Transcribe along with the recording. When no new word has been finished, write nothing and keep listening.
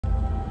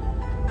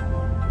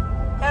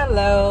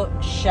Hello,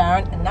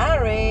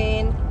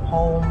 Sharonnaraine,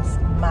 Homes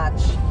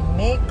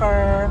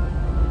Matchmaker,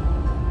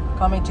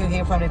 coming to you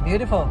here from the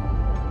beautiful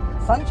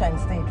Sunshine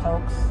State,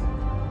 folks.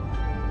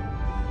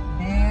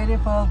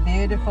 Beautiful,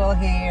 beautiful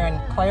here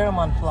in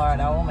Clermont,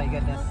 Florida. Oh my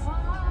goodness,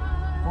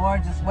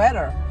 gorgeous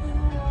weather.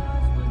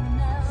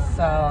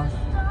 So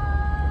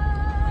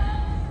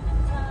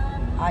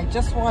I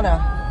just want to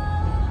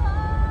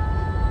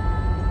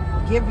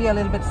give you a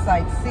little bit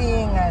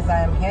sightseeing as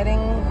I am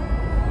heading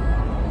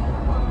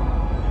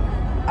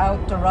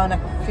out to run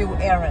a few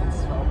errands,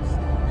 folks.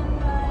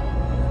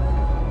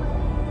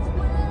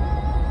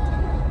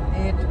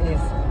 It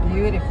is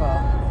beautiful.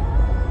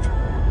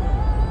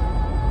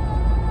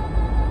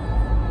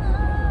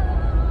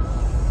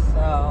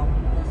 So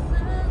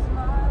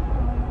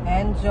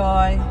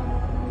enjoy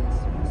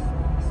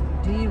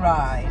the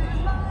ride.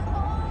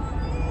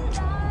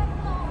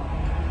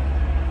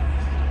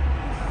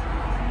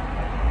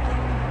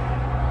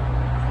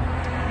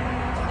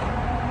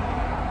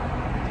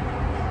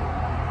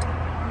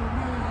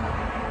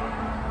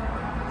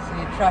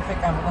 Traffic,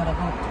 I'm gonna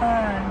go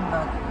turn,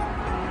 but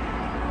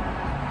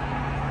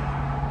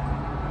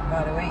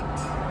gotta wait.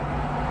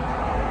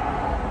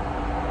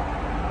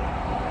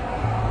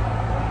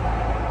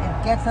 It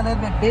gets a little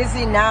bit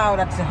busy now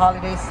that the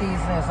holiday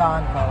season is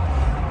on, folks.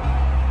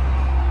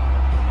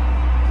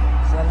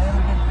 It's a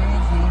little bit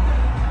busy.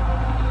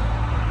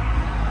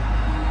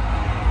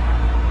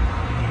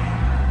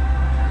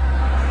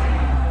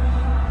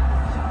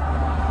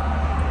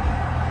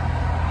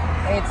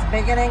 It's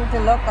beginning to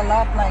look a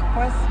lot like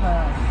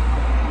Christmas.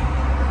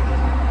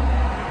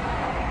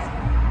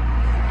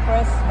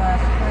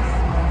 Christmas,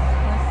 Christmas,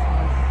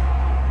 Christmas.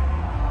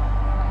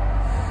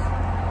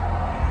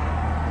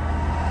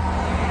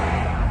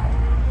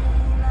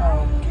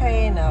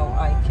 Okay, now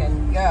I can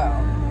go.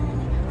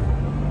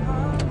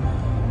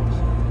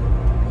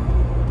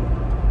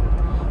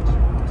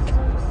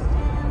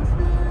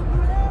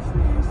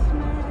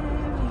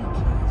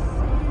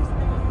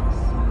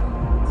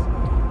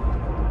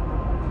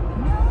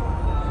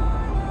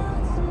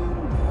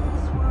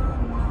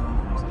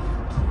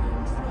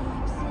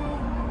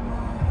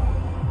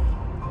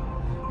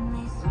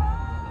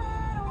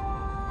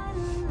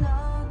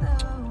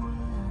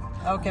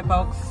 Okay,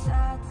 folks,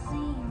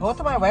 go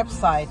to my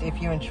website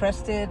if you're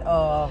interested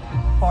of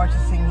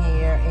purchasing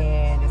here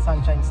in the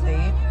Sunshine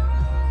State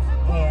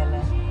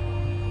in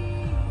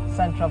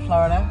Central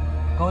Florida.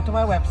 Go to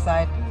my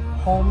website,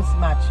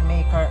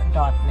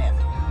 homesmatchmaker.net.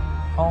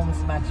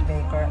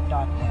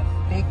 homesmatchmaker.net.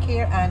 Take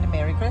care and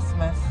Merry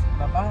Christmas.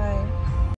 Bye-bye.